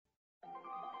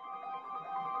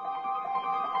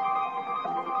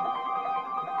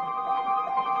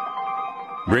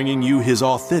bringing you his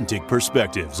authentic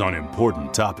perspectives on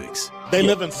important topics. They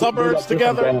live in suburbs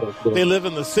together. They live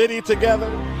in the city together.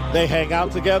 They hang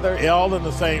out together, all in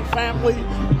the same family.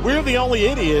 We're the only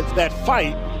idiots that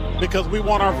fight because we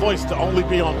want our voice to only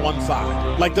be on one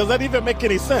side. Like, does that even make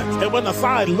any sense? And when the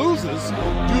side loses,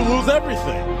 you lose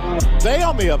everything. They,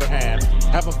 on the other hand,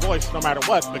 have a voice no matter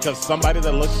what, because somebody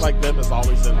that looks like them is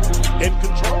always in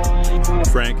control.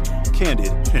 Frank,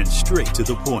 candid, and straight to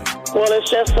the point. Well,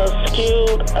 it's just a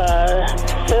skewed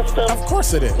system. Of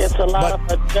course it is. It's a lot of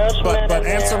adjustment. But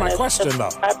answer my question, though.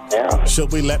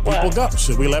 Should we let people go?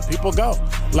 Should we let people go?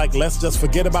 Like, let's just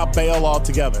forget about bail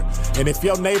altogether. And if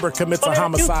your neighbor commits a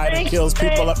homicide and kills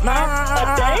people up,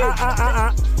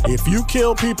 if you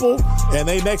kill people and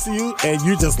they next to you and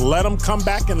you just let them come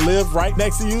back and live right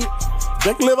next to you,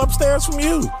 they can live upstairs from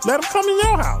you. Let them come in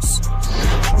your house.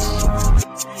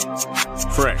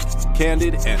 Frank,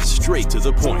 candid, and straight to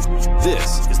the point.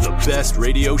 This is the best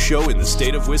radio show in the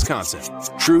state of Wisconsin.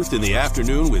 Truth in the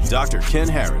Afternoon with Dr. Ken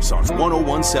Harris on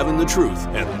 101.7 The Truth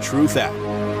and The Truth app.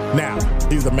 Now,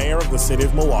 he's the mayor of the city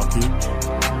of Milwaukee.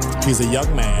 He's a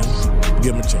young man.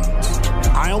 Give him a chance.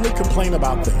 I only complain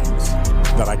about things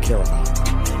that I care about.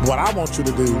 What I want you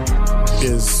to do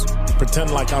is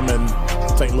pretend like I'm in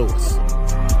St. Louis.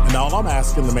 And all I'm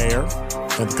asking the mayor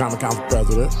and the Common Council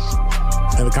president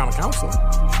and the Common Council,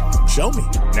 show me.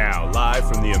 Now, live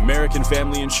from the American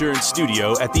Family Insurance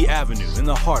Studio at the Avenue in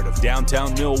the heart of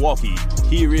downtown Milwaukee,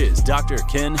 here is Dr.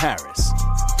 Ken Harris.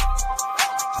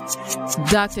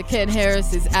 Dr. Ken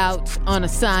Harris is out on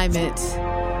assignment.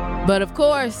 But of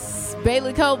course,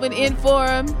 Bailey Coleman in for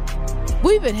him.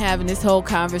 We've been having this whole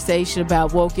conversation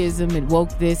about wokeism and woke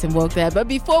this and woke that. But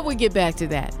before we get back to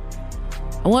that,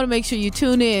 I want to make sure you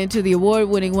tune in to the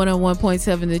award-winning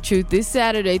 101.7 The Truth this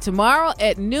Saturday, tomorrow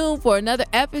at noon, for another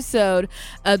episode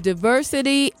of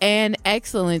Diversity and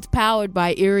Excellence, powered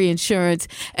by Erie Insurance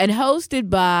and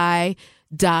hosted by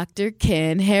Dr.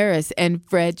 Ken Harris and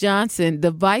Fred Johnson,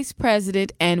 the Vice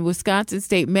President and Wisconsin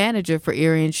State Manager for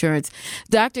Erie Insurance.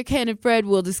 Dr. Ken and Fred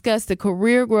will discuss the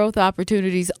career growth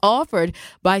opportunities offered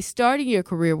by starting your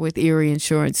career with Erie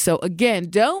Insurance. So again,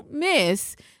 don't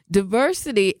miss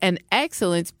Diversity and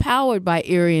Excellence, powered by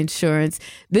Erie Insurance,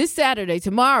 this Saturday,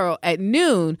 tomorrow at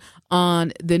noon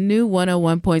on the new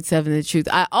 101.7 The Truth.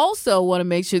 I also want to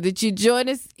make sure that you join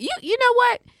us. You know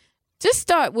what? Just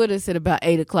start with us at about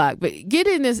 8 o'clock, but get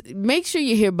in this. Make sure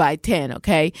you're here by 10,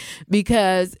 okay?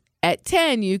 Because at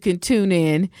 10, you can tune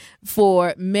in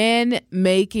for Men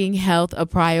Making Health a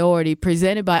Priority,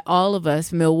 presented by All of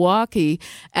Us Milwaukee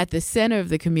at the Center of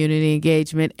the Community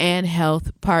Engagement and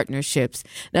Health Partnerships.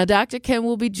 Now, Dr. Ken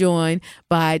will be joined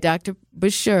by Dr.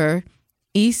 Bashir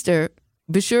Easter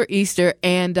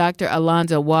and Dr.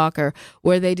 Alonzo Walker,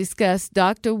 where they discuss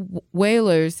Dr.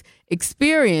 Whaler's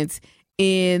experience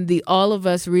in the All of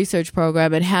Us research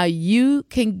program and how you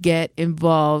can get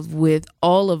involved with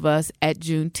All of Us at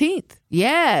Juneteenth.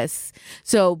 Yes.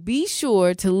 So be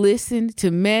sure to listen to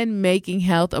Men Making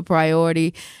Health a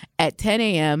Priority at 10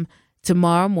 a.m.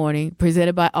 tomorrow morning,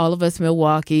 presented by All of Us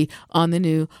Milwaukee on the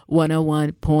new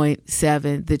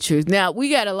 101.7 The Truth. Now, we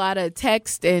got a lot of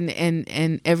text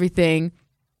and everything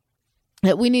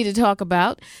that we need to talk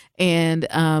about. And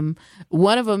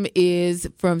one of them is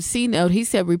from C-Note. He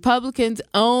said Republicans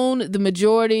own the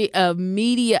majority of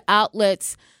media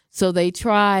outlets, so they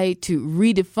try to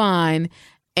redefine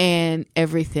and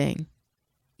everything.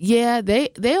 Yeah,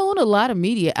 they own a lot of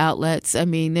media outlets. I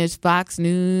mean, there's Fox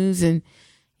News and,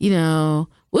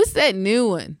 what's that new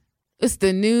one? It's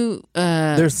the new...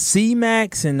 there's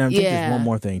CMAX, and I think there's one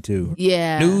more thing, too.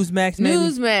 Yeah. Newsmax, maybe?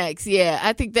 Newsmax, yeah.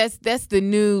 I think that's the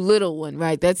new little one,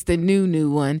 right? That's the new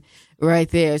one right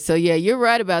there. So, yeah, you're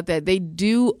right about that. They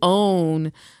do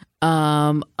own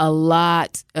a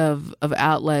lot of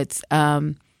outlets.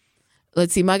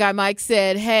 Let's see. My guy Mike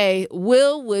said, hey,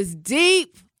 Will was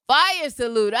deep. Fire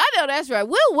salute. I know that's right.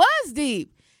 Will was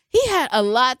deep. He had a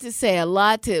lot to say,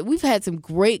 we've had some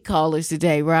great callers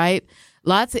today, right?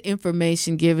 Lots of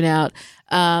information given out.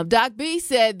 Doc B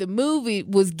said the movie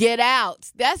was Get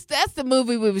Out. That's the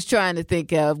movie we was trying to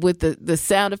think of with the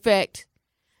sound effect.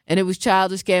 And it was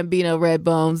Childish Gambino,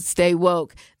 Redbone, Stay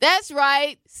Woke. That's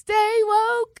right. Stay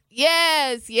woke.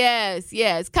 Yes.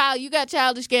 Kyle, you got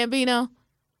Childish Gambino?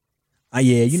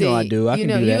 Yeah, know I do. I can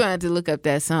do that. You're going to have to look up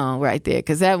that song right there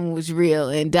because that one was real.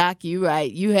 And Doc, you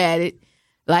right. You had it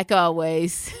like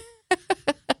always.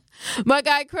 My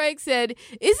guy Craig said,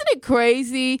 isn't it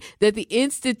crazy that the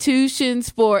institutions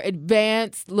for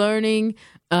advanced learning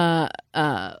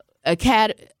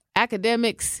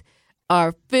academics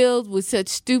are filled with such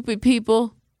stupid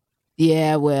people?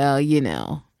 Yeah, well, you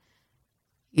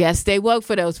got to stay woke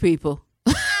for those people.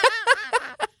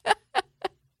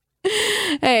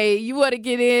 Hey, you want to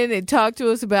get in and talk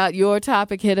to us about your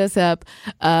topic, hit us up.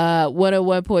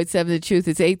 101.7 The Truth.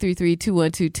 It's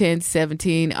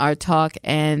 833-212-1017, our talk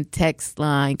and text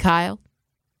line. Kyle?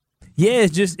 Yeah,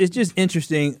 it's just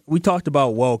interesting. We talked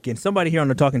about woke, and somebody here on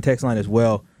the talk and text line as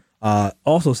well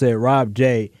also said Rob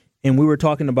J., and we were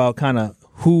talking about kind of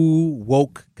who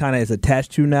woke kind of is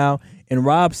attached to now. And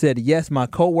Rob said, yes, my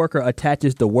coworker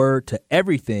attaches the word to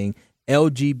everything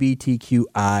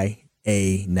LGBTQIA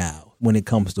now when it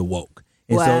comes to woke.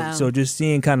 And wow. so just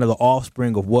seeing kind of the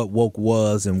offspring of what woke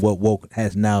was and what woke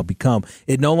has now become.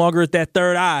 It no longer is that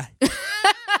third eye.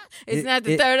 It's not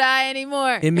the third eye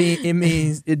anymore.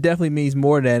 It definitely means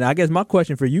more than. I guess my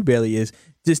question for you, Bailey, is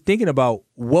just thinking about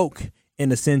woke in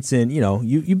the sense, and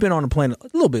you've been on the planet a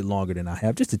little bit longer than I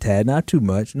have, just a tad, not too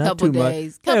much, not couple too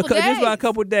days. much. Couple days. Just about a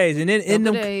couple of days, and then in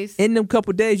them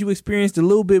couple of days, you experienced a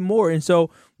little bit more. And so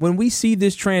when we see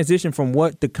this transition from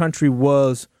what the country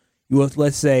was,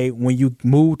 let's say when you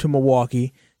moved to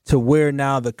Milwaukee to where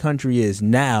now the country is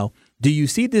now, do you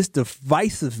see this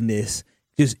divisiveness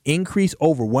just increase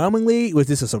overwhelmingly? Was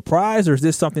this a surprise, or is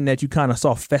this something that you kind of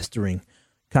saw festering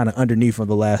kind of underneath for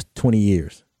the last 20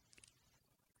 years?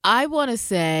 I want to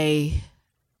say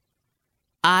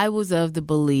I was of the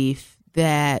belief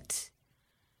that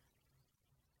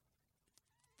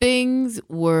things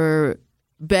were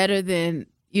better than,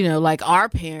 like our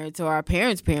parents or our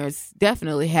parents' parents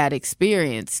definitely had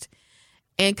experienced.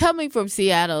 And coming from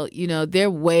Seattle, they're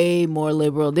way more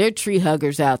liberal. They're tree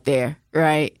huggers out there,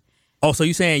 right? Oh, so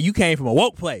you saying you came from a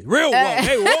woke place, real woke?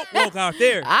 Hey, woke out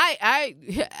there.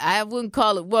 I wouldn't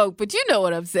call it woke, but you know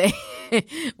what I'm saying.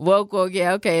 woke,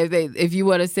 yeah, okay, if you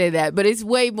want to say that, but it's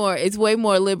way more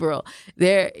liberal.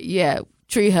 They're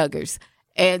tree huggers,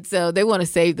 and so they want to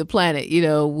save the planet.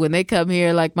 When they come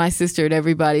here, like my sister and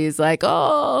everybody is like,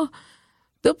 oh,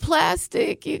 the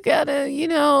plastic, you gotta,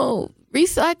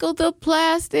 recycle the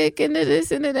plastic and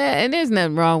this and that. And there's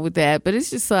nothing wrong with that. But it's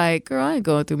just like, girl, I ain't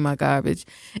going through my garbage.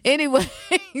 Anyway,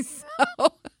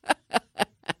 so.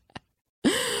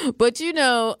 But,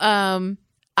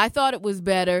 I thought it was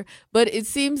better. But it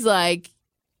seems like,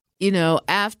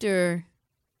 after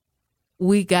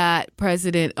we got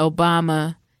President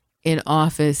Obama in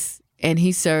office and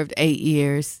he served 8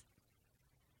 years,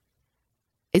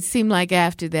 it seemed like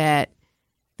after that,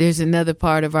 there's another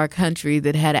part of our country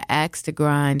that had an axe to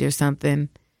grind or something.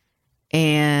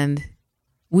 And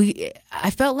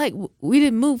I felt like we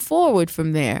didn't move forward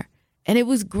from there. And it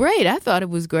was great. I thought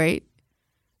it was great.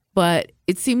 But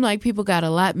it seemed like people got a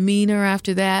lot meaner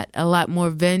after that, a lot more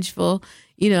vengeful,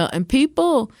 and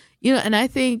people, and I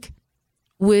think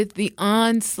with the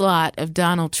onslaught of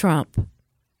Donald Trump,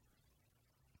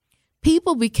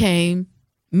 people became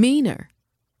meaner.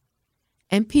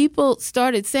 And people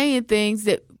started saying things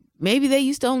that maybe they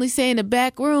used to only say in the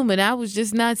back room, and I was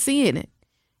just not seeing it,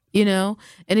 And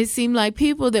it seemed like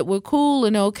people that were cool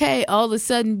and okay all of a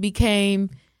sudden became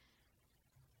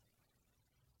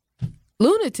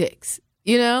lunatics,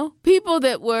 People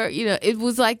that were, it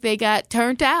was like they got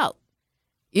turned out,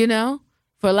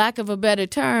 For lack of a better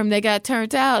term, they got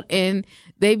turned out and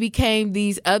they became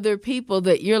these other people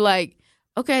that you're like,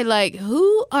 okay, like,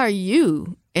 who are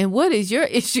you? And what is your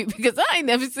issue? Because I ain't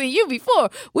never seen you before.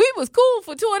 We was cool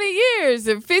for 20 years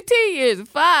or 15 years or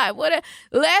 5. Whatever.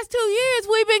 The last 2 years,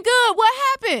 we've been good. What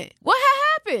happened? What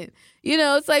happened?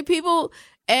 It's like people,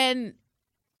 and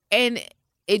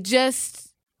it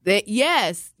just, that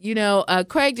yes,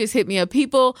 Craig just hit me up.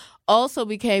 People also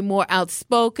became more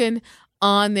outspoken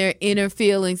on their inner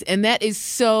feelings. And that is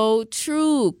so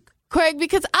true, Craig,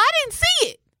 because I didn't see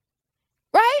it,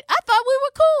 right? I thought we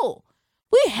were cool.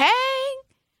 We hang.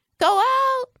 Go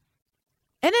out,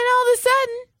 and then all of a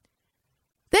sudden,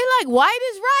 they like, white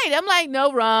is right. I'm like,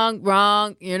 no,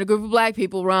 wrong. You're in a group of black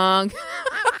people, wrong.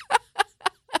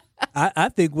 I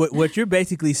think what you're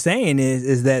basically saying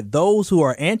is that those who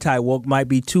are anti-woke might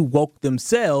be too woke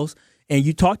themselves. And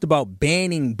you talked about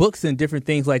banning books and different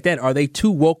things like that. Are they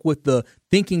too woke with the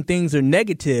thinking things are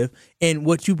negative? And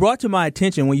what you brought to my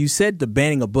attention when you said the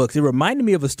banning of books, it reminded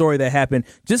me of a story that happened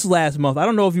just last month. I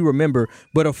don't know if you remember,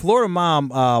 but a Florida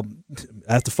mom,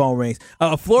 as the phone rings,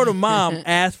 a Florida mom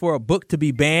asked for a book to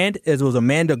be banned, as it was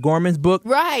Amanda Gorman's book.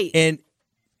 Right. And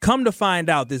come to find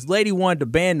out, this lady wanted to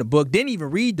ban the book, didn't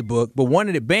even read the book, but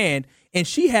wanted it banned. And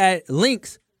she had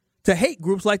links to hate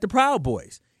groups like the Proud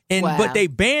Boys. But they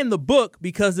banned the book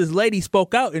because this lady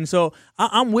spoke out. And so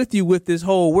I'm with you with this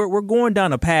whole, we're going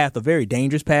down a path, a very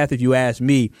dangerous path, if you ask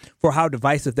me, for how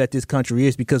divisive that this country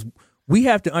is, because we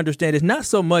have to understand it's not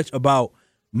so much about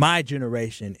my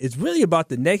generation. It's really about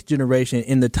the next generation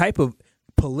and the type of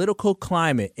political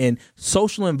climate and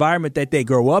social environment that they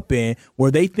grow up in,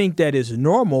 where they think that it's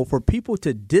normal for people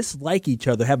to dislike each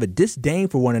other, have a disdain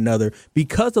for one another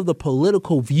because of the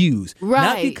political views,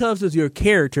 not because of your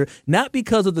character, not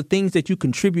because of the things that you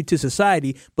contribute to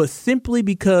society, but simply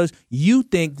because you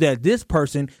think that this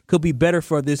person could be better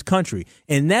for this country.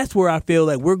 And that's where I feel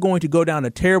like we're going to go down a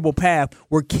terrible path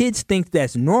where kids think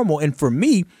that's normal. And for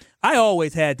me, I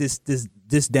always had this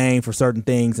disdain for certain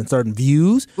things and certain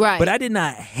views, but I did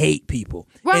not hate people.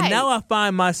 And now I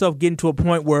find myself getting to a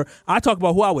point where I talk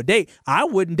about who I would date. I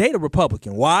wouldn't date a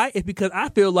Republican. Why? It's because I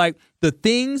feel like the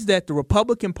things that the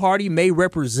Republican Party may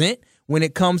represent when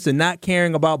it comes to not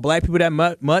caring about black people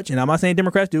that much, and I'm not saying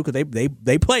Democrats do because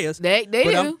they play us. They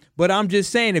do. But I'm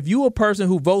just saying, if you're a person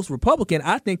who votes Republican,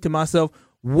 I think to myself,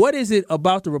 what is it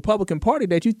about the Republican Party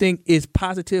that you think is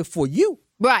positive for you?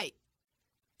 Right.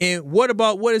 And what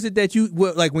is it that you,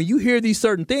 like when you hear these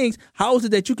certain things, how is it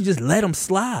that you can just let them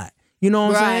slide? You know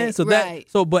what I'm saying?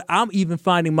 But I'm even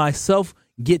finding myself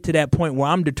get to that point where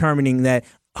I'm determining that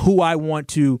who I want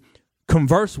to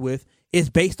converse with is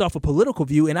based off a political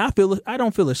view. And I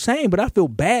don't feel ashamed, but I feel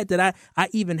bad that I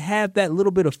even have that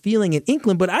little bit of feeling and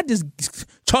inkling, but I just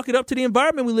chalk it up to the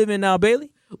environment we live in now,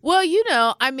 Bailey. Well,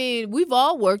 we've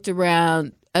all worked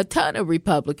around a ton of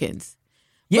Republicans.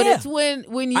 Yeah. But it's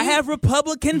when you... I have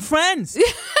Republican friends.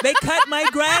 They cut my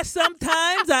grass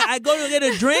sometimes. I go to get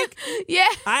a drink. Yeah.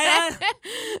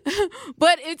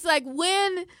 But it's like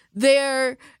when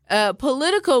their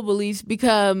political beliefs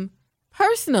become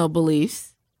personal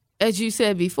beliefs, as you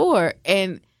said before,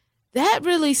 and that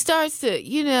really starts to,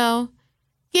 get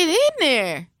in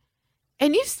there.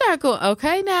 And you start going,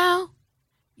 okay, now,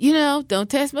 don't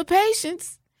test my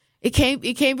patience. It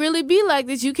can't really be like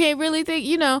this. You can't really think,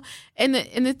 and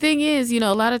the thing is,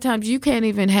 a lot of times you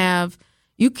definitely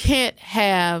can't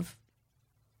have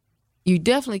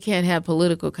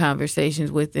political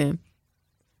conversations with them,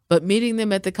 but meeting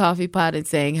them at the coffee pot and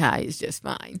saying hi is just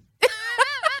fine.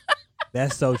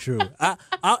 That's so true.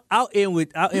 I'll end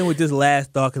with this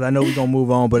last thought because I know we're gonna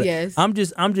move on, but yes. I'm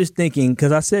just thinking,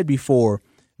 because I said before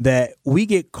that we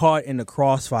get caught in the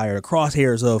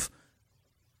crosshairs of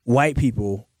white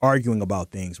people arguing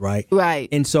about things, right? Right.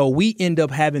 And so we end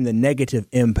up having the negative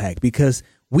impact because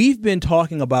we've been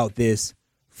talking about this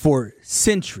for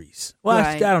centuries. Well,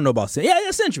 I don't know about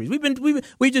centuries.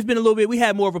 We've just been a little bit. We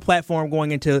had more of a platform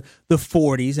going into the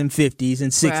 40s and 50s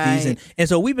and 60s, and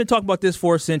so we've been talking about this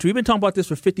for a century. We've been talking about this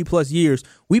for 50 plus years.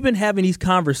 We've been having these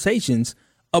conversations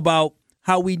about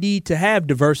how we need to have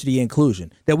diversity and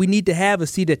inclusion, that we need to have a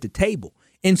seat at the table.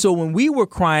 And so when we were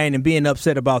crying and being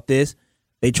upset about this,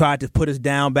 they tried to put us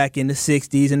down back in the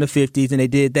 60s and the 50s, and they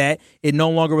did that. It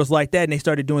no longer was like that, and they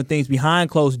started doing things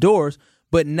behind closed doors.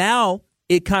 But now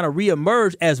it kind of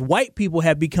reemerged as white people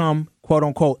have become, quote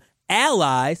unquote,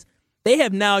 allies. They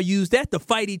have now used that to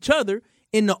fight each other.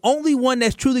 And the only one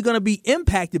that's truly going to be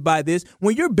impacted by this,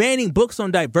 when you're banning books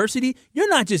on diversity, you're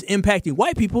not just impacting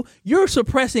white people, you're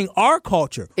suppressing our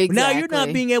culture. Exactly. Now you're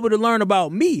not being able to learn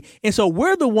about me. And so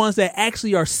we're the ones that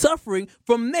actually are suffering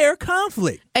from their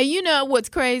conflict. And you know what's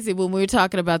crazy when we were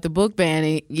talking about the book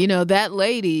banning, that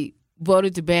lady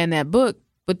voted to ban that book,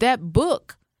 but that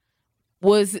book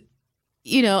was,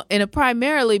 in a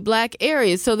primarily black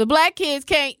area. So the black kids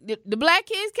can't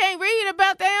read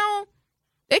about their own.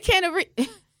 They can't read.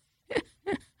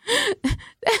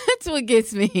 That's what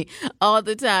gets me all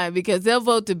the time, because they'll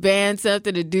vote to ban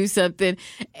something, to do something,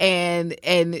 and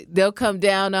they'll come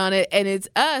down on it, and it's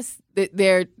us that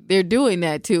they're doing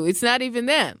that to. It's not even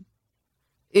them.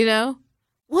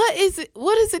 What is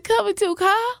it coming to,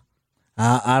 Kyle?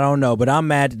 I don't know, but I'm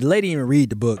mad. The lady didn't even read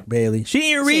the book, Bailey. She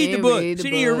didn't read the book. She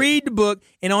didn't even read the book,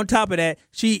 and on top of that,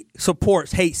 she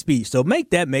supports hate speech. So make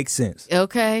that make sense.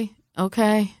 Okay.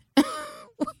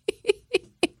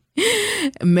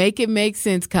 Make it make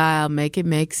sense, Kyle. Make it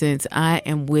make sense. I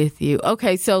am with you.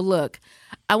 Okay, so look,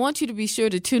 I want you to be sure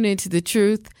to tune into The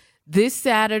Truth this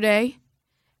Saturday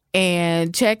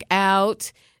and check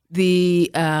out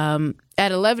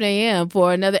at 11 a.m.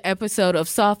 for another episode of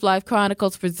Soft Life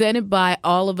Chronicles presented by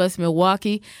All of Us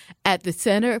Milwaukee at the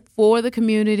Center for the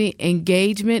Community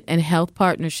Engagement and Health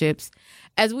Partnerships.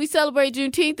 As we celebrate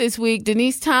Juneteenth this week,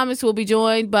 Denise Thomas will be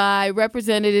joined by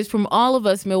representatives from All of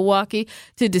Us Milwaukee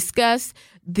to discuss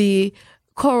the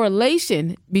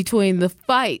correlation between the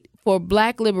fight for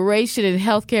Black liberation and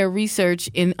healthcare research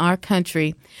in our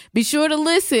country. Be sure to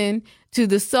listen to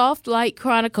the Soft Light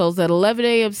Chronicles at 11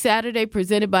 a.m. Saturday,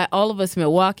 presented by All of Us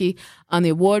Milwaukee on the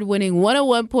award-winning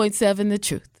 101.7 The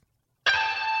Truth.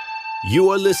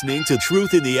 You are listening to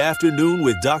Truth in the Afternoon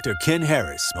with Dr. Ken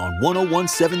Harris on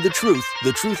 101.7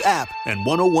 The Truth app, and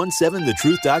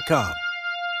 1017thetruth.com.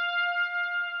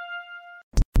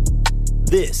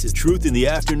 This is Truth in the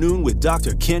Afternoon with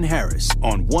Dr. Ken Harris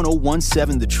on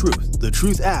 1017 The Truth, The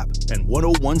Truth app, and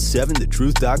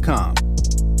 1017thetruth.com.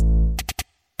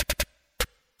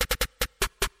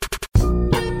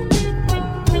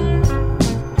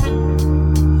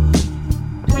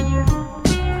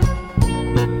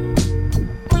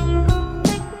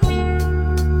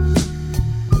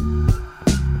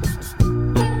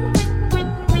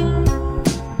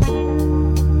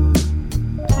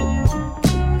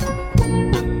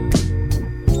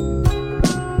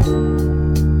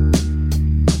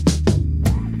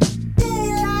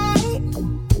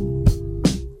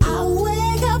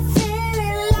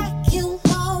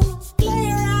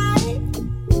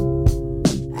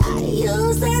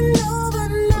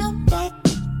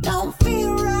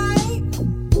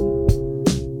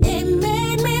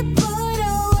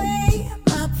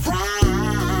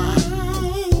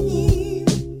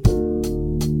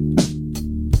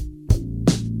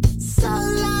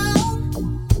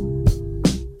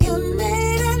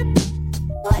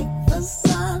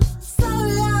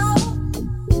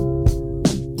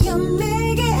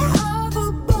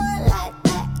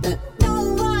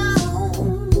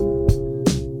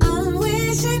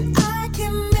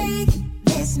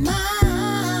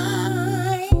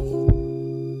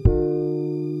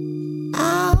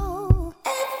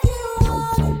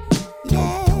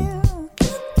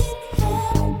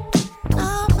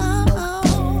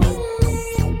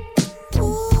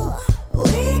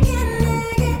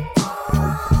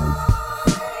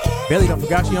 Bailey done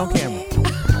forgot she on camera.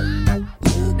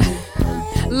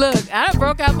 Look, I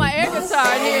broke out my air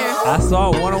guitar in here. I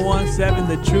saw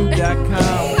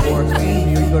 1017thetruth.com or excuse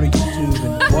me, you go to YouTube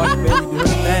and watch Bailey do her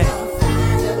thing.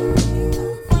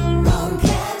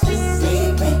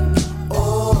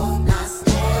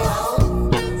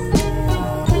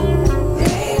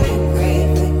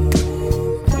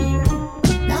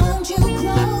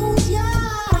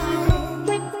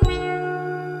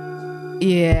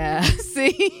 Yeah,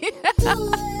 see?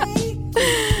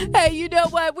 Hey, you know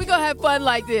what? We're going to have fun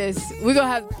like this. We're going to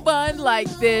have fun like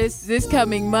this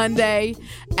coming Monday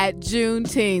at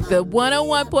Juneteenth. The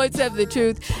 101.7 The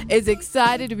Truth is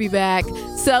excited to be back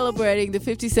celebrating the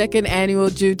 52nd annual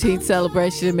Juneteenth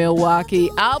celebration in Milwaukee.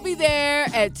 I'll be there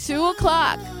at 2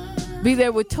 o'clock. Be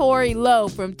there with Tori Lowe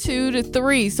from 2 to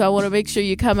 3. So I want to make sure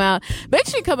you come out. Make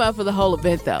sure you come out for the whole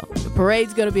event, though. The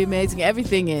parade's going to be amazing.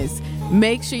 Everything is.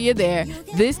 Make sure you're there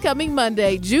this coming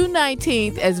Monday, June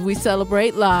 19th, as we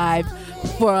celebrate live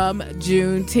from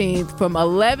Juneteenth from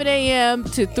 11 a.m.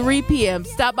 to 3 p.m.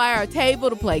 Stop by our table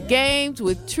to play games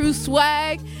with True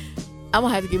Swag. I'm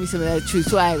going to have to give me some of that True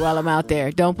Swag while I'm out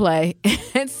there. Don't play.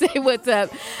 And say what's up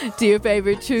to your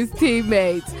favorite Truth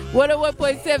teammates.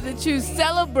 101.7 The Truth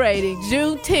celebrating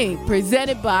Juneteenth,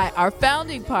 presented by our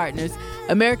founding partners,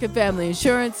 American Family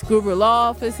Insurance, Gruber Law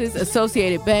Offices,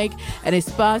 Associated Bank, and is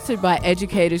sponsored by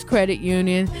Educators Credit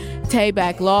Union,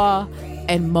 Tayback Law,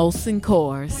 and Molson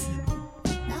Coors.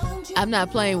 I'm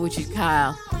not playing with you,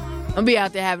 Kyle. I'm going to be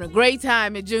out there having a great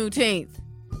time at Juneteenth.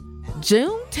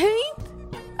 Juneteenth?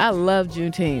 I love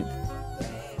Juneteenth.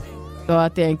 Go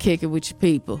out there and kick it with your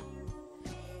people.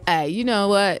 Hey, you know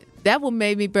what? That one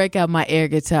made me break out my air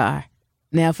guitar.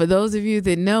 Now, for those of you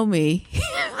that know me,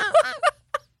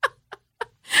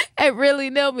 and really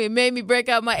know me, it made me break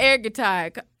out my air guitar,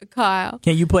 Kyle.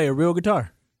 Can you play a real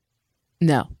guitar?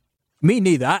 No. Me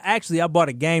neither. I bought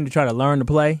a game to try to learn to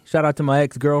play. Shout out to my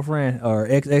ex-girlfriend or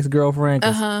ex-girlfriend.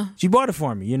 She bought it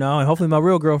for me, you know, and hopefully my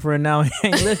real girlfriend now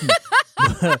ain't listening.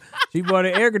 She bought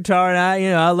an air guitar,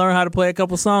 and I learned how to play a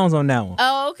couple songs on that one.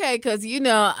 Oh, okay, because,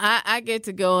 I get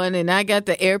to go in, and I got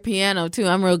the air piano, too.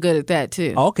 I'm real good at that,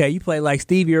 too. Okay, you play like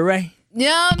Stevie or Ray?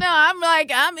 No,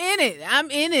 I'm in it.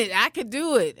 I could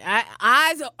do it.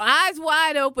 Eyes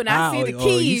wide open. I see the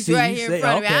keys right here in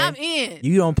front of me. I'm in.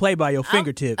 You don't play by your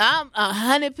fingertips. I'm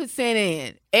 100%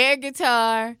 in. Air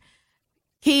guitar,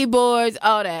 keyboards,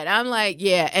 all that. I'm like,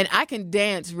 yeah, and I can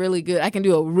dance really good. I can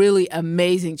do a really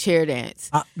amazing chair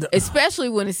dance, especially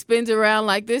when it spins around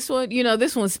like this one.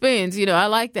 This one spins. I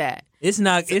like that. It's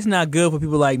not good for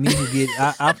people like me who get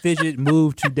I fidget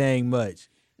move too dang much.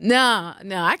 No,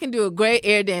 I can do a great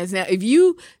air dance. Now, if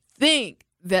you think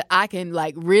that I can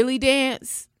really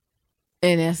dance,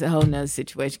 and that's a whole nother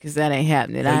situation because that ain't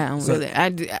happening.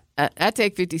 I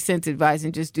take 50 Cent's advice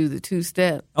and just do the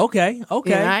 2-step. Okay.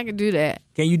 I can do that.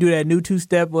 Can you do that new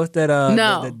 2-step? What's that?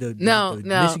 No. The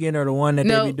Michigan or the one that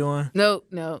they be doing?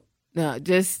 No,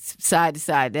 just side to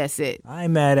side. That's it. I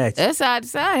ain't mad at you. That's side to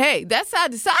side. Hey, that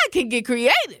side to side can get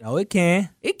creative. Oh, it can.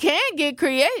 It can get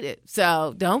creative.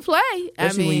 So don't play.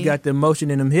 Especially when you got the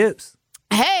motion in them hips.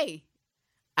 Hey,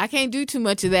 I can't do too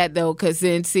much of that, though, because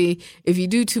then, see, if you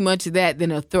do too much of that,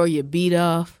 then it'll throw your beat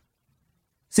off.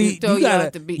 See, you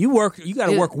gotta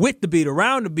work with the beat,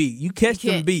 around the beat. You catch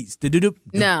them beats.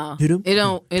 No, it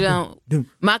don't.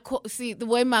 The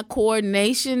way my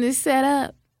coordination is set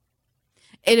up,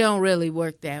 it don't really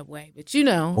work that way. But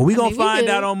well, we're gonna find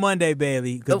out on Monday,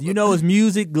 Bailey, because it's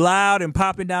music loud and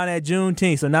popping down at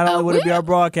Juneteenth. So not only will it be our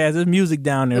broadcast, there's music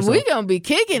down there. We're gonna be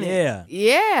kicking it.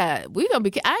 Yeah, we're gonna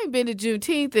be. I ain't been to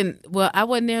Juneteenth, and I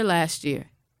wasn't there last year.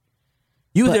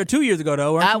 You was there 2 years ago,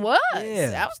 though, weren't you? I was.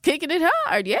 Yeah. I was kicking it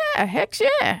hard. Yeah. Heck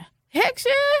yeah.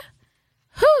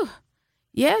 Whew.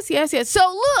 Yes.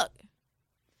 So, look,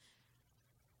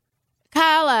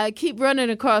 Kyle, I keep running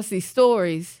across these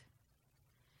stories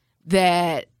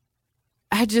that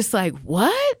I just like,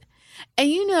 what?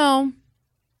 And,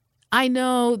 I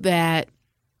know that,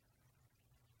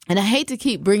 and I hate to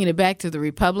keep bringing it back to the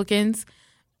Republicans,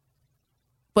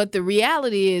 but the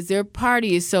reality is their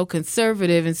party is so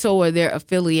conservative, and so are their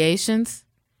affiliations.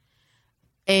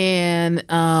 And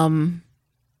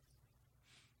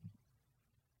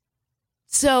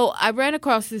so I ran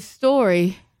across this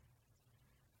story.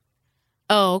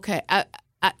 Oh, okay.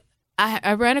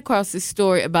 I ran across this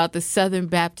story about the Southern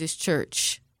Baptist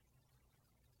Church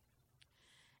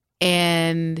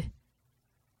and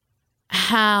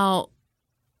how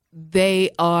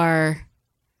they are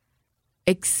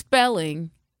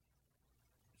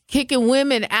kicking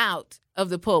women out of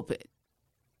the pulpit.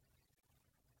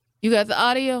 You got the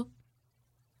audio?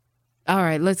 All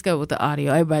right, let's go with the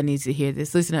audio. Everybody needs to hear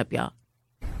this. Listen up, y'all.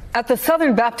 At the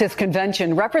Southern Baptist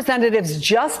Convention, representatives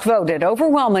just voted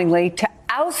overwhelmingly to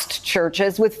oust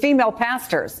churches with female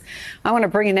pastors. I want to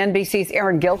bring in NBC's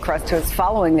Aaron Gilchrist, who is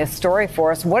following this story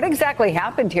for us. What exactly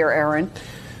happened here, Aaron?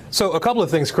 So a couple of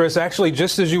things, Chris. Actually,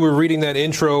 just as you were reading that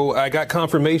intro, I got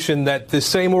confirmation that the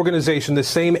same organization, the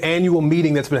same annual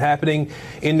meeting that's been happening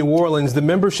in New Orleans, the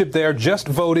membership there just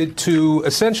voted to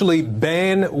essentially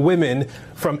ban women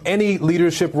from any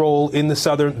leadership role in the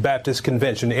Southern Baptist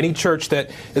Convention. Any church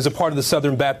that is a part of the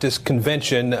Southern Baptist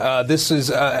Convention, this is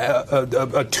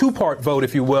a two-part vote,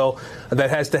 if you will,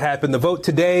 that has to happen. The vote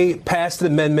today passed an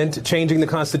amendment changing the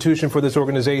constitution for this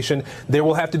organization. There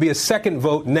will have to be a second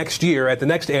vote next year at the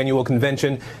next annual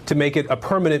convention to make it a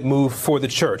permanent move for the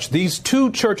church. These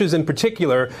two churches in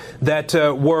particular that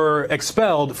were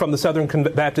expelled from the Southern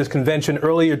Baptist Convention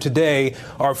earlier today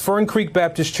are Fern Creek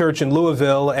Baptist Church in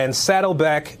Louisville and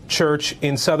Saddleback Church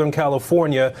in Southern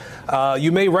California.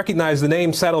 You may recognize the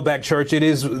name Saddleback Church. It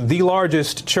is the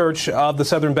largest church of the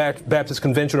Southern Baptist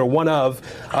Convention, or one of,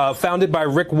 founded by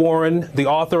Rick Warren, the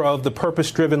author of The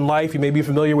Purpose-Driven Life. You may be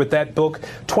familiar with that book.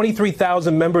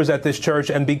 23,000 members at this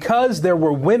church, and because there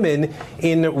were women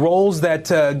in roles that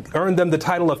earned them the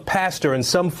title of pastor in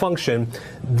some function,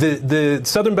 the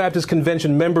Southern Baptist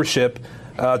Convention membership,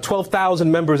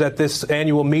 12,000 members at this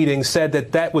annual meeting, said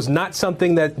that that was not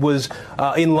something that was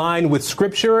in line with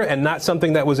Scripture and not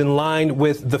something that was in line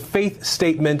with the faith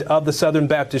statement of the Southern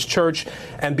Baptist Church.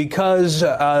 And because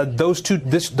those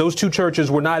two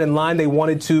churches were not in line, they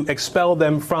wanted to expel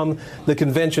them from the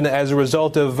convention as a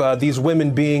result of these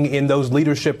women being in those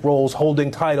leadership roles, holding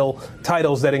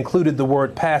titles that included the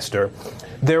word pastor.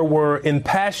 There were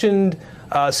impassioned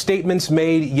statements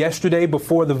made yesterday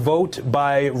before the vote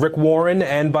by Rick Warren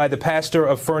and by the pastor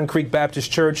of Fern Creek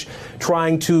Baptist Church,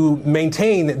 trying to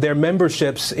maintain their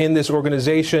memberships in this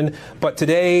organization. But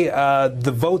today,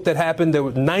 the vote that happened, there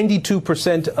were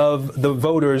 92% of the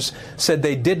voters said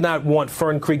they did not want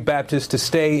Fern Creek Baptist to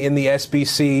stay in the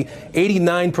SBC.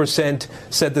 89%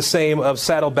 said the same of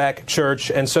Saddleback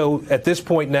Church. And so at this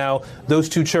point now, those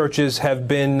two churches have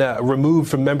been removed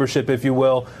from membership, if you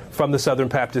will, from the Southern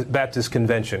Baptist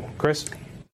Convention. Chris?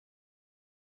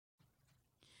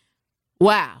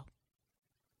 Wow.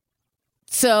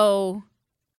 So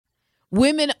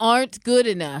women aren't good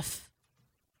enough.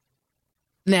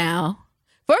 Now,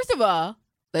 first of all,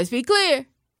 let's be clear.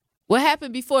 What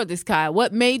happened before this, Kyle?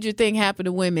 What major thing happened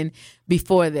to women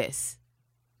before this?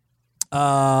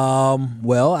 Well,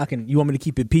 you want me to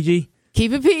keep it PG?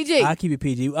 Keep it PG. I'll keep it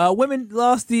PG. Women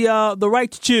lost the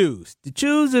right to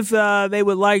choose if they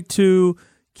would like to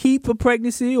keep a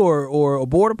pregnancy or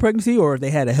abort a pregnancy, or if they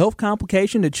had a health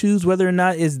complication, to choose whether or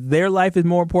not their life is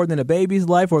more important than a baby's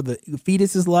life or the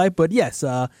fetus's life. But yes,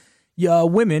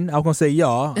 women, I was going to say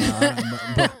y'all,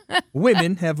 but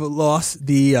women have lost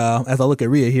the, as I look at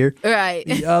Rhea here, right,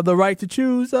 the right to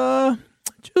choose.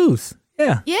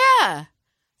 Yeah. Yeah.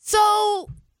 So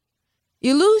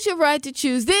you lose your right to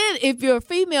choose. Then if you're a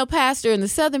female pastor in the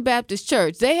Southern Baptist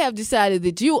Church, they have decided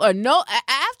that you are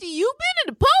after you've been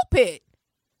in the pulpit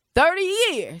 30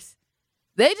 years,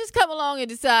 They just come along and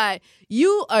decide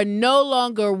you are no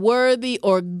longer worthy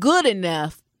or good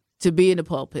enough to be in the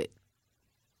pulpit.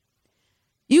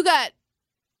 You got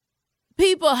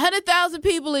people, 100,000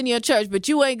 people in your church, but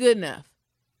you ain't good enough.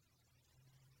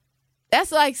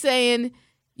 That's like saying,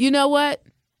 you know what?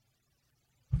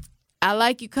 I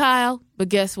like you, Kyle, but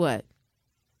guess what?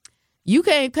 You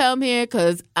can't come here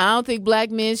because I don't think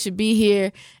black men should be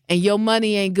here and your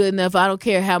money ain't good enough. I don't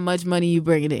care how much money you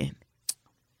bring it in.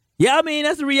 Yeah, I mean,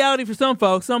 that's the reality for some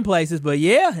folks, some places. But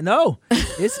yeah, no,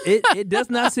 it does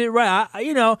not sit right.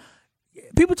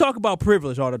 People talk about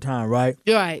privilege all the time, right?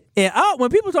 Right. And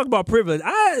when people talk about privilege,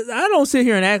 I don't sit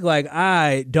here and act like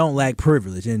I don't lack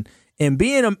privilege. And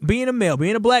being a male,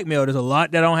 being a black male, there's a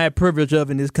lot that I don't have privilege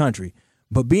of in this country.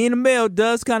 But being a male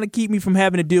does kind of keep me from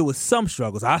having to deal with some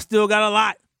struggles. I still got a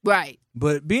lot. Right.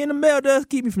 But being a male does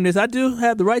keep me from this. I do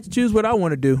have the right to choose what I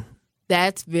want to do.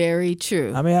 That's very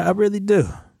true. I mean, I really do.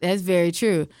 That's very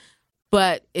true.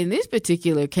 But in this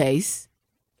particular case,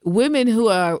 women who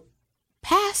are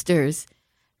pastors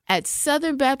at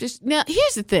Southern Baptist. Now,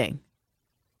 here's the thing.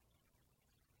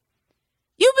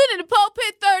 You've been in the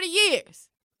pulpit 30 years.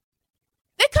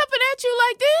 They coming at you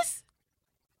like this?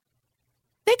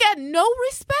 They got no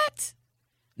respect,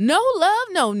 no love,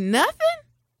 no nothing.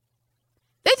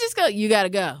 They just go, you got to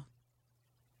go.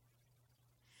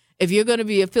 If you're going to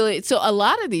be affiliated. So a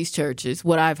lot of these churches,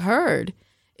 what I've heard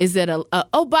is that,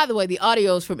 oh, by the way, the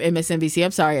audio is from MSNBC.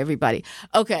 I'm sorry, everybody.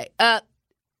 Okay.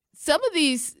 Some of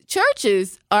these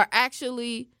churches are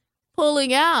actually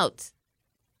pulling out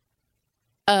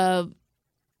of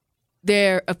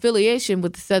their affiliation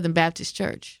with the Southern Baptist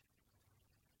Church.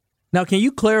 Now, can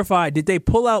you clarify, did they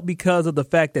pull out because of the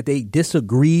fact that they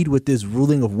disagreed with this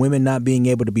ruling of women not being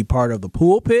able to be part of the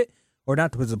pulpit? Or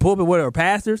not the pulpit, whatever,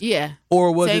 pastors? Yeah.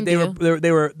 Or was Same it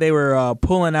they were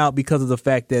pulling out because of the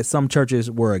fact that some churches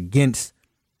were against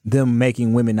them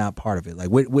making women not part of it? Like,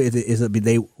 what is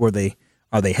it?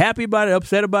 Are they happy about it,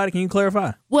 upset about it? Can you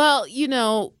clarify? Well,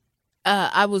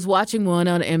 I was watching one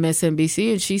on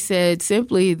MSNBC, and she said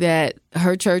simply that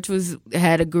her church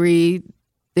had agreed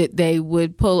that they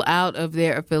would pull out of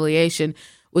their affiliation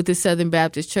with the Southern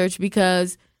Baptist Church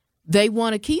because they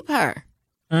want to keep her.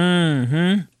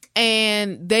 Mm-hmm.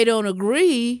 And they don't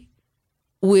agree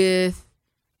with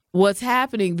what's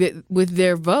happening with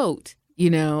their vote,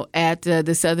 at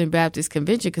the Southern Baptist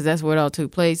Convention, because that's where it all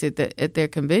took place at their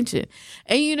convention.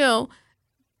 And,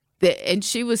 and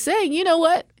she was saying, you know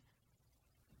what?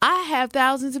 I have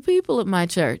thousands of people at my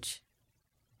church.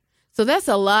 So that's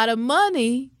a lot of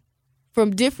money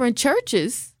from different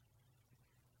churches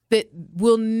that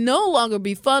will no longer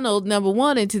be funneled, number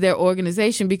one, into their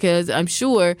organization, because I'm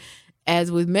sure, as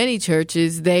with many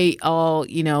churches, they all,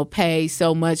 pay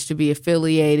so much to be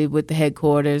affiliated with the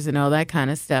headquarters and all that kind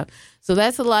of stuff. So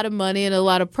that's a lot of money and a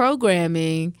lot of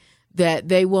programming that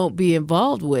they won't be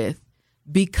involved with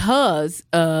because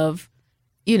of,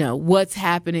 what's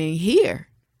happening here,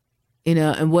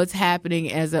 and what's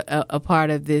happening as a part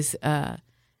of this. I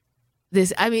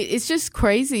mean, it's just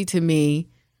crazy to me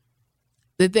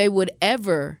that they would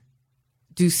ever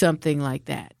do something like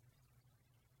that.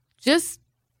 Just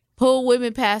pull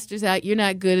women pastors out. You're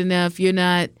not good enough. You're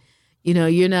not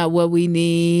what we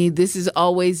need. This has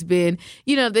always been,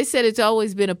 they said it's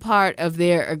always been a part of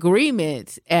their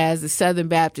agreement as the Southern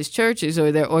Baptist churches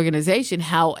or their organization.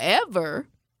 However,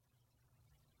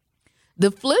 the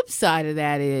flip side of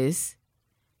that is,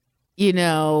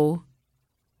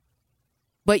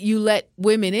 but you let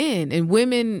women in, and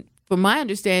women, from my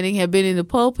understanding, have been in the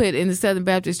pulpit in the Southern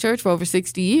Baptist Church for over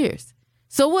 60 years.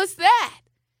 So what's that?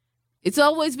 It's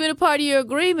always been a part of your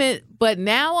agreement, but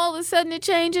now all of a sudden it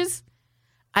changes?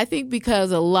 I think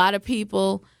because a lot of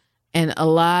people and a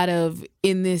lot of,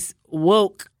 in this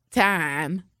woke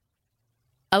time,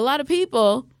 a lot of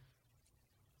people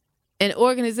and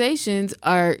organizations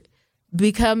are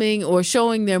becoming or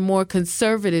showing their more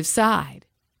conservative side.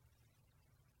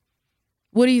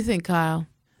 What do you think, Kyle?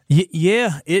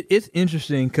 Yeah, it's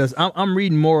interesting because I'm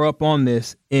reading more up on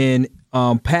this. And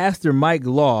Pastor Mike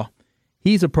Law,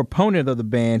 he's a proponent of the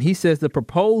ban. He says the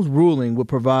proposed ruling would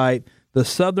provide the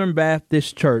Southern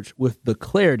Baptist Church with the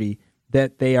clarity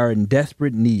that they are in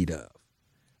desperate need of.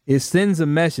 It sends a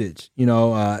message.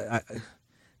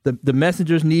 The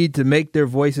messengers need to make their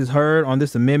voices heard on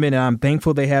this amendment, and I'm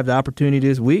thankful they have the opportunity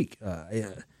this week.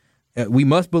 We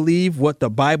must believe what the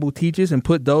Bible teaches and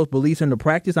put those beliefs into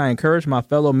practice. I encourage my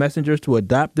fellow messengers to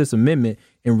adopt this amendment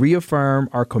and reaffirm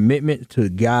our commitment to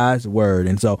God's word.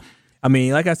 And so, I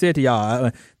mean, like I said to y'all,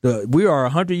 we are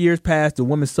 100 years past the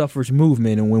women's suffrage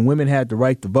movement and when women had the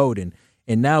right to vote. And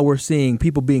now we're seeing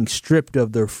people being stripped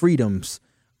of their freedoms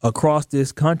across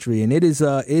this country, and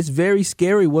it's very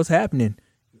scary what's happening,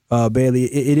 Bailey.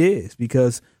 It is,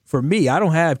 because for me, I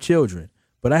don't have children,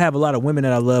 but I have a lot of women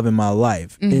that I love in my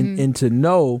life, and to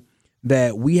know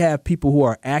that we have people who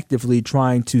are actively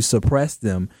trying to suppress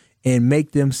them and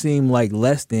make them seem like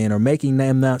less than, or making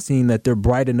them not seem that they're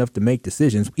bright enough to make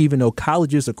decisions, even though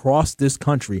colleges across this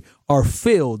country are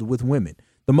filled with women.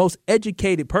 The most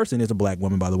educated person is a black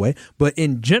woman, by the way, but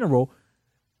in general,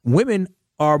 women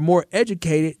are more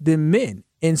educated than men.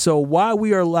 And so why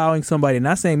we are allowing somebody,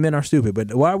 not saying men are stupid,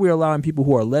 but why we are allowing people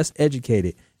who are less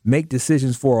educated make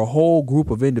decisions for a whole group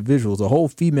of individuals, a whole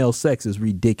female sex, is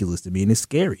ridiculous to me, and it's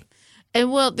scary. And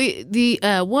well, the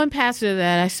one pastor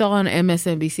that I saw on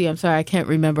MSNBC, I'm sorry, I can't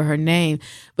remember her name,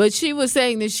 but she was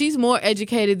saying that she's more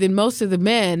educated than most of the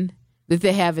men that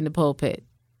they have in the pulpit.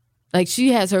 Like,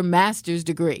 she has her master's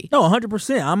degree. No,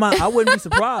 100%. I wouldn't be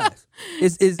surprised.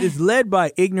 It's led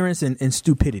by ignorance and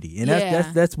stupidity, and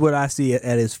that's what I see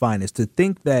at its finest. To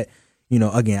think that,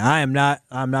 again, I'm not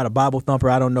a Bible thumper.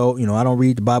 I don't know, I don't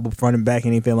read the Bible front and back,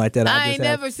 anything like that. I ain't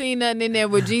never seen nothing in there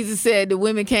where Jesus said the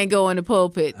women can't go in the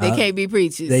pulpit. They can't be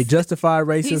preachers. They justify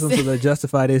racism, so they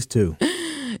justify this too.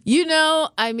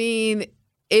 I mean,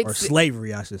 it's... Or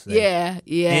slavery, I should say. Yeah.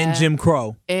 And Jim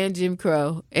Crow.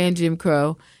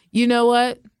 You know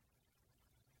what?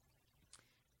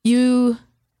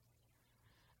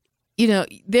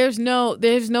 There's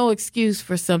no excuse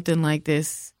for something like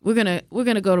this. We're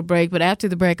gonna go to break, but after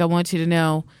the break, I want you to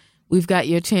know we've got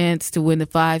your chance to win the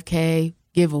 5K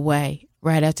giveaway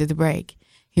right after the break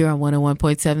here on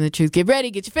 101.7 The Truth. Get ready,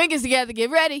 get your fingers together,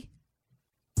 get ready.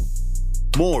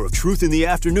 More of Truth in the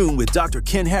Afternoon with Dr.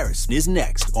 Ken Harris is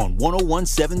next on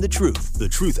 101.7 The Truth, The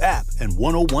Truth app, and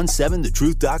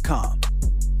 1017thetruth.com.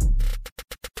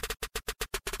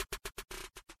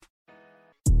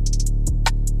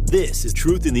 This is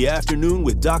Truth in the Afternoon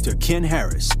with Dr. Ken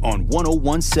Harris on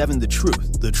 1017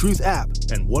 The Truth app,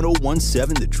 and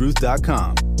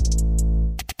 1017thetruth.com.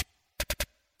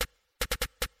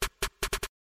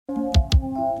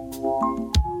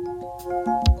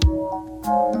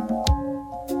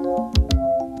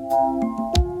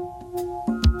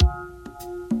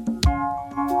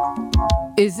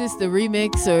 Is this the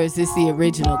remix or is this the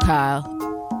original, Kyle?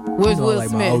 Where's Will like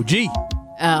Smith? My OG.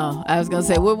 Oh, I was going to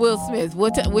say, where Will Smith?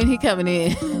 When he coming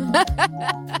in?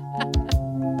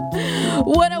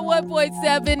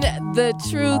 101.7 The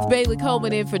Truth. Bailey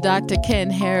Coleman in for Dr.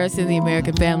 Ken Harris in the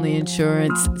American Family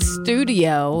Insurance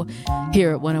studio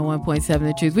here at 101.7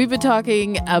 The Truth. We've been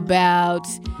talking about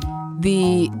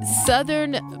the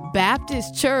Southern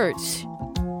Baptist Church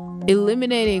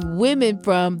eliminating women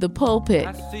from the pulpit.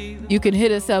 You can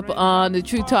hit us up on the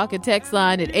Truth Talk and text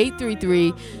line at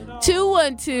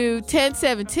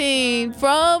 833-212-1017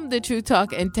 from the Truth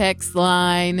Talk and text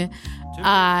line.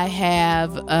 I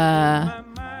have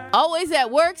Always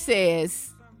at Work says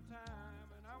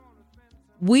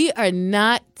women are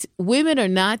not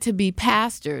to be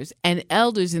pastors and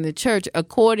elders in the church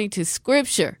according to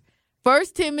Scripture. 1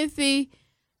 Timothy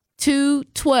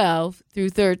 2:12 through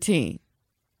 13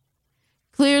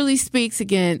 clearly speaks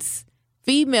against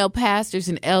female pastors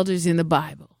and elders in the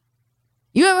Bible.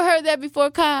 You ever heard that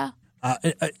before, Kyle?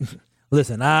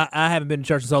 Listen, I haven't been to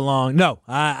church in so long. No,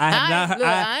 I have not.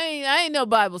 I ain't no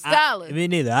Bible scholar. Me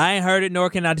neither. I ain't heard it, nor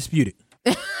can I dispute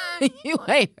it. You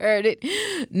ain't heard it,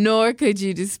 nor could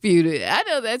you dispute it. I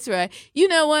know that's right. You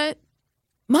know what?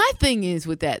 My thing is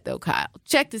with that, though, Kyle.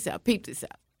 Check this out. Peep this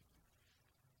out.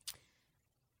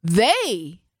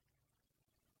 They,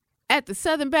 at the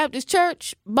Southern Baptist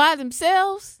Church, by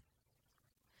themselves,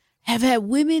 have had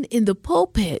women in the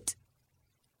pulpit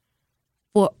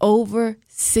for over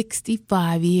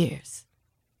 65 years.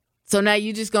 So now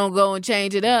you just gonna go and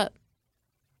change it up.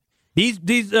 These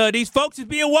folks is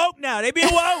being woke now. They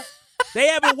being woke. They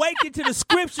have awakened to the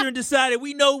Scripture and decided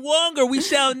we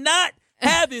shall not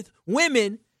have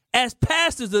women as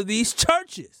pastors of these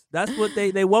churches. That's what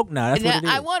they woke now. That's what it is.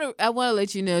 I want to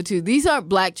let you know too. These aren't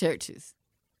black churches.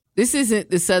 This isn't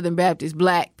the Southern Baptist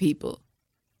black people.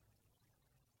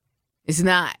 It's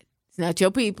not. It's not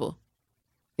your people.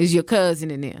 It's your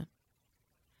cousin in them.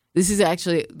 This is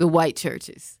actually the white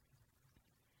churches.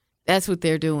 That's what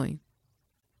they're doing.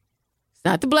 It's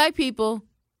not the black people.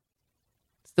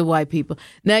 It's the white people.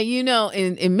 Now,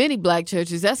 in many black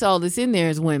churches, that's all that's in there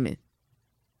is women.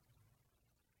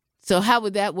 So how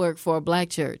would that work for a black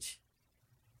church?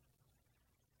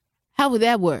 How would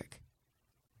that work?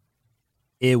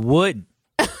 It wouldn't.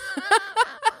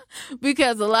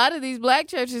 Because a lot of these black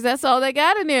churches, that's all they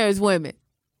got in there is women.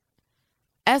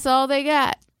 That's all they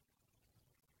got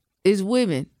is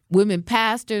women. Women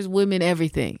pastors, women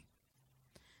everything.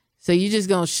 So you're just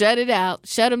going to shut it out,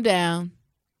 shut them down.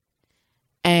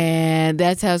 And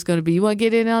that's how it's going to be. You want to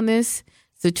get in on this?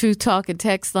 It's the Truth Talking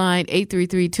text line,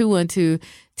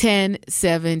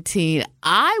 833-212-1017.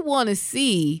 I want to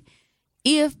see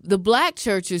if the black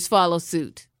churches follow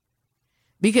suit,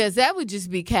 because that would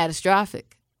just be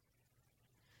catastrophic.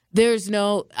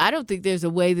 I don't think there's a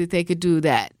way that they could do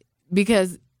that,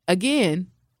 because, again,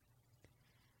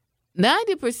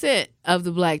 90% of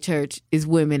the black church is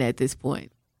women at this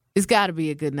point. It's got to be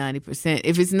a good 90%.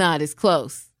 If it's not, it's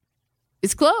close.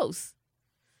 It's close.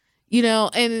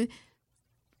 And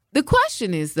the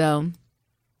question is, though,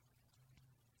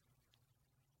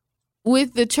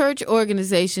 with the church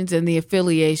organizations and the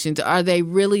affiliations, are they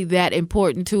really that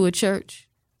important to a church?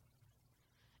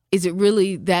 Is it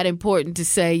really that important to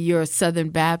say you're a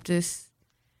Southern Baptist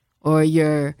or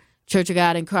you're Church of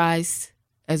God in Christ,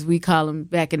 as we call them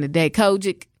back in the day,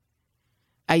 Kojic?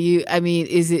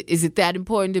 Is it that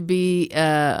important to be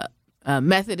a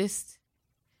Methodist?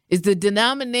 Is the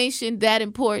denomination that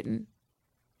important?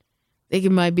 I think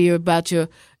it might be about your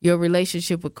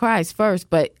relationship with Christ first,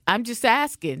 but I'm just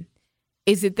asking,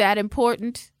 is it that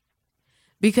important?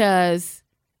 Because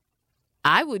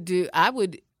I would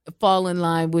fall in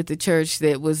line with the church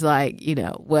that was like,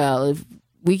 well, if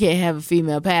we can't have a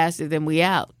female pastor, then we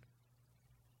out.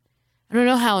 I don't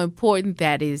know how important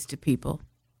that is to people.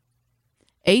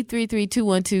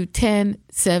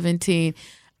 833-212-1017.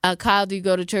 Kyle, do you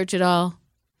go to church at all?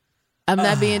 I'm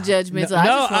not being judgmental. I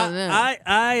just want to know.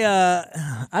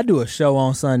 I do a show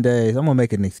on Sundays. I'm gonna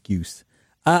make an excuse.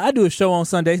 I do a show on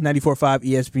Sundays, 94.5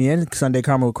 ESPN, Sunday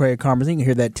Karma with Craig Karmazine. You can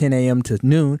hear that 10 a.m. to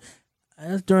noon.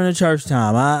 That's during the church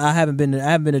time. I haven't been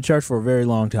to church for a very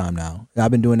long time now.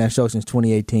 I've been doing that show since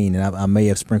 2018, and I may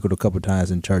have sprinkled a couple times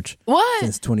in church. What?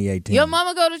 Since 2018. Your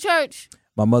mama go to church?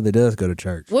 My mother does go to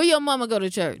church. Where your mama go to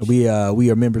church? We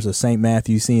are members of St.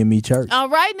 Matthew CME Church. All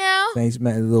right now. St.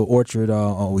 Matthew, little orchard,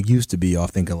 used to be, I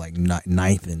think, like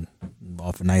 9th and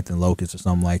Locust or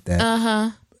something like that. Uh-huh.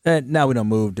 And now we done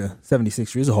moved to 76th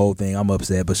Street. It's a whole thing. I'm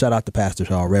upset, but shout out to Pastor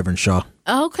Shaw, Reverend Shaw.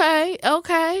 Okay.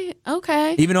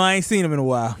 Even though I ain't seen him in a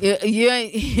while. You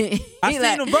ain't. I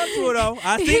seen him virtual though.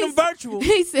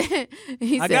 He said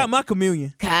I got my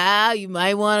communion. Kyle, you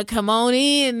might want to come on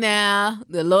in now.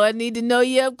 The Lord need to know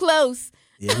you up close.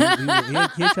 Yeah,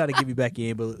 he'll try to get me back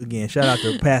in, but again, shout out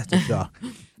to Pastor Shaw.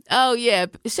 Oh, yeah.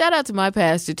 Shout out to my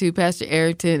pastor, too, Pastor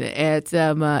Arrington at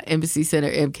Embassy Center,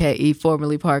 MKE,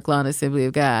 formerly Park Lawn Assembly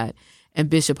of God, and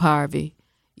Bishop Harvey.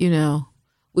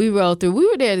 We rolled through. We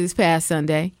were there this past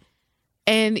Sunday.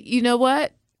 And you know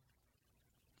what?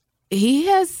 We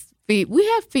have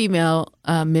female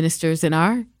ministers in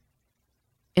our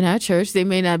church. They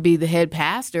may not be the head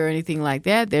pastor or anything like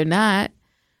that. They're not.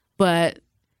 But,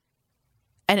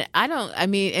 and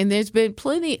there's been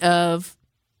plenty of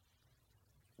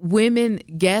women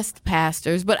guest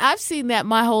pastors, but I've seen that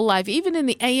my whole life. Even in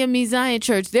the AME Zion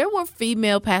Church, there were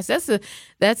female pastors.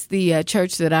 That's the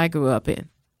church that I grew up in,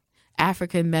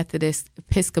 African Methodist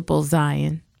Episcopal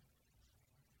Zion.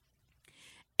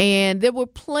 And there were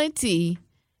plenty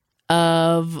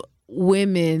of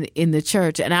women in the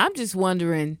church. And I'm just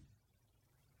wondering,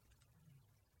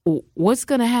 what's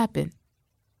going to happen?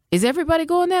 Is everybody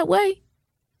going that way?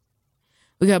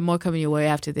 We got more coming your way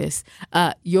after this.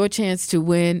 Your chance to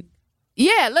win.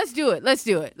 Yeah, let's do it. Let's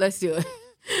do it.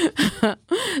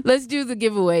 Let's do the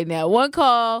giveaway now. One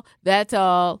call, that's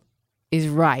all, is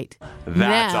right.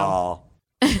 That's all.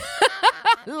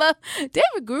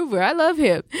 David Gruber. I love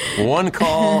him. One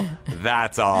call,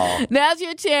 that's all. Now's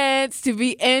your chance to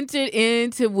be entered in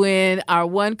to win our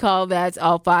One Call, That's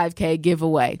All 5K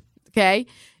giveaway. Okay?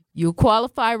 You'll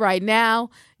qualify right now.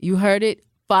 You heard it.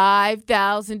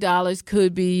 $5,000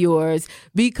 could be yours.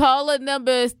 Be caller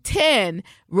number 10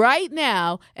 right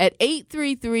now at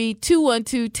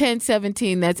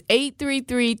 833-212-1017. That's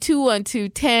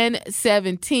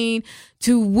 833-212-1017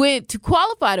 to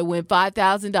qualify to win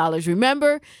 $5,000.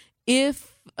 Remember,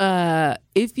 if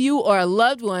you or a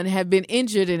loved one have been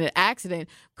injured in an accident,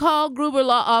 call Gruber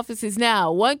Law Offices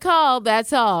now. One call,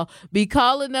 that's all. Be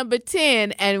caller number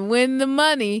 10 and win the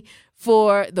money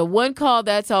for the One Call,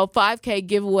 That's All 5K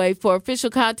giveaway. For official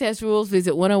contest rules,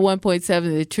 visit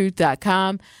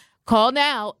 101.7thetruth.com. Call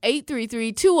now,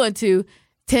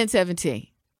 833-212-1017.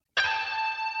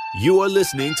 You are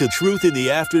listening to Truth in the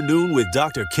Afternoon with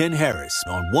Dr. Ken Harris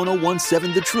on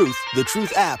 101.7 The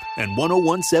Truth app, and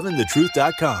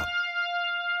 101.7thetruth.com.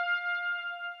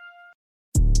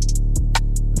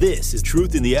 This is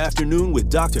Truth in the Afternoon with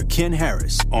Dr. Ken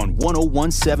Harris on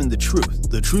 101.7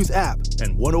 The Truth app,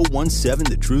 and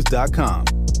 101.7thetruth.com.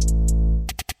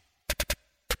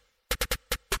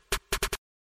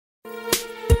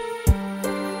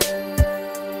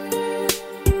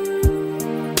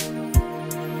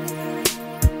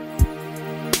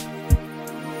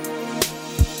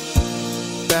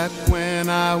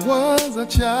 I was a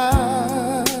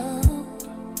child,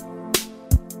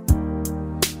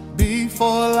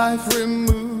 before life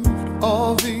removed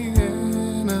all the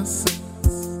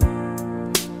innocence,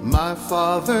 my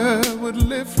father would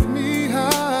lift me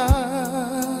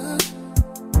high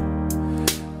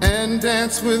and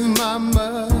dance with my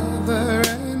mother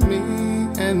and me,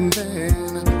 and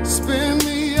then spin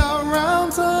me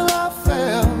around till I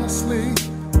fell asleep.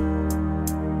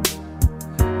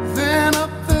 Then up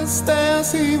the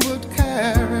stairs he would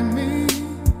carry me,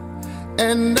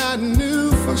 and I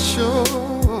knew for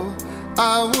sure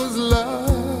I was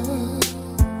loved.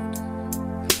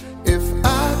 If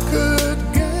I could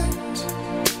get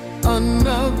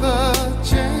another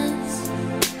chance,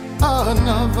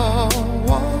 another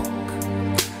walk,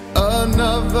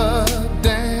 another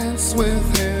dance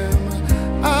with him,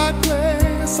 I'd play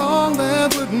a song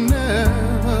that would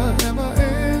never, ever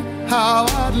end. How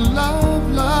I'd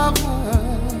love, love, love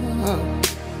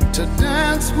to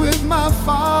dance with my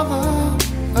father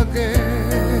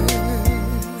again.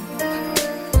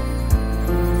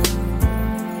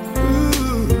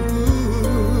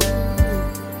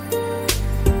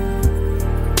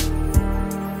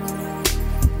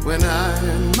 When I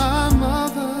and my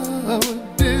mother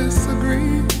would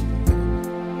disagree,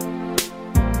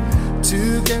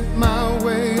 to get my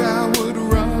way I would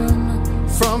run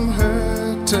from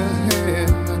her to him.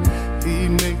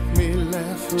 He'd make me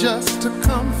laugh just to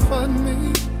comfort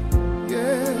me,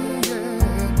 yeah,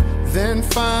 yeah. Then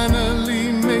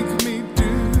finally make me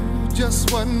do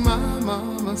just what my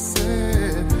mama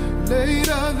said.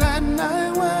 Later that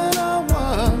night when I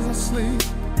was asleep,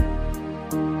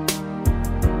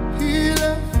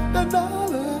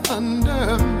 $1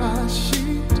 under my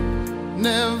sheet.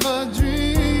 Never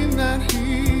dreamed that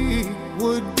he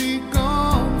would be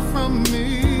gone from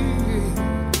me.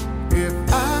 If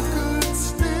I could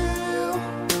steal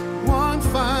one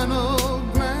final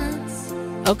glance.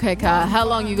 Okay, Kyle, how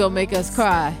long you gonna make us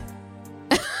cry?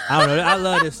 I don't know. I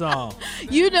love this song.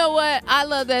 You know what? I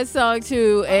love that song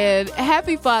too. And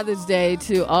happy Father's Day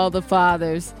to all the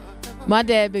fathers. My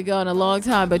dad been gone a long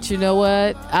time, but you know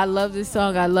what? I love this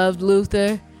song. I loved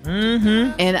Luther.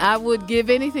 Mm-hmm. And I would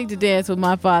give anything to dance with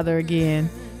my father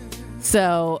again.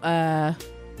 So,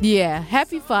 yeah,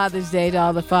 happy Father's Day to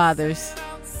all the fathers.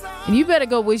 And you better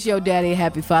go wish your daddy a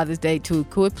happy Father's Day too.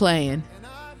 Quit playing.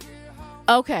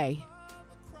 Okay.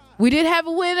 We did have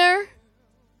a winner.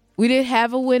 We did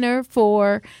have a winner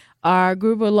for our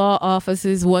group of law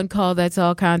offices One Call That's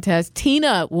All contest.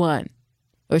 Tina won.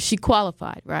 Or she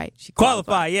qualified, right? She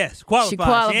qualified, yes.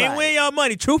 Qualified. She ain't win y'all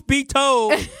money. Truth be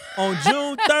told, on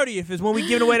June 30th is when we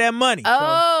giving away that money.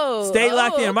 Oh. So stay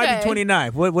locked in. It might be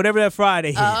 29th, whatever that Friday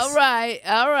is. All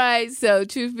right. So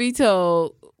truth be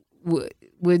told,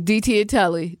 with DT and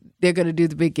Tully, they're going to do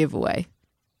the big giveaway.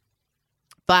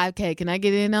 $5K. Can I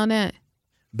get in on that?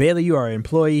 Bailey, you are an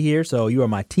employee here, so you are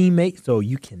my teammate, so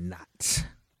you cannot.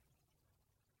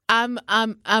 I'm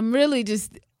really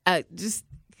just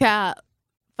Kyle,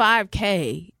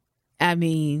 5K. I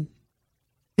mean,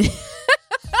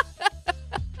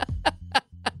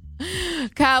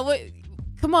 Kyle,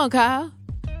 come on, Kyle.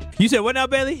 You said what now,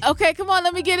 Bailey? Okay, come on,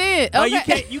 let me get in. Okay. Oh,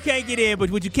 you can't get in,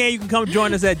 but what you can come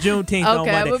join us at Juneteenth on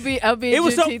Monday. Okay, I'll be it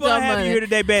was Juneteenth so fun having you here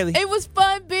today, Bailey. It was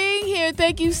fun being here.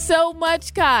 Thank you so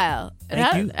much, Kyle.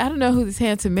 Thank you. I don't know who this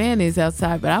handsome man is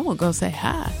outside, but I won't go say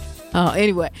hi. Oh,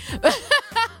 anyway.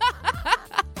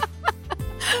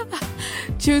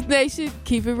 Truth Nation,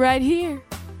 keep it right here.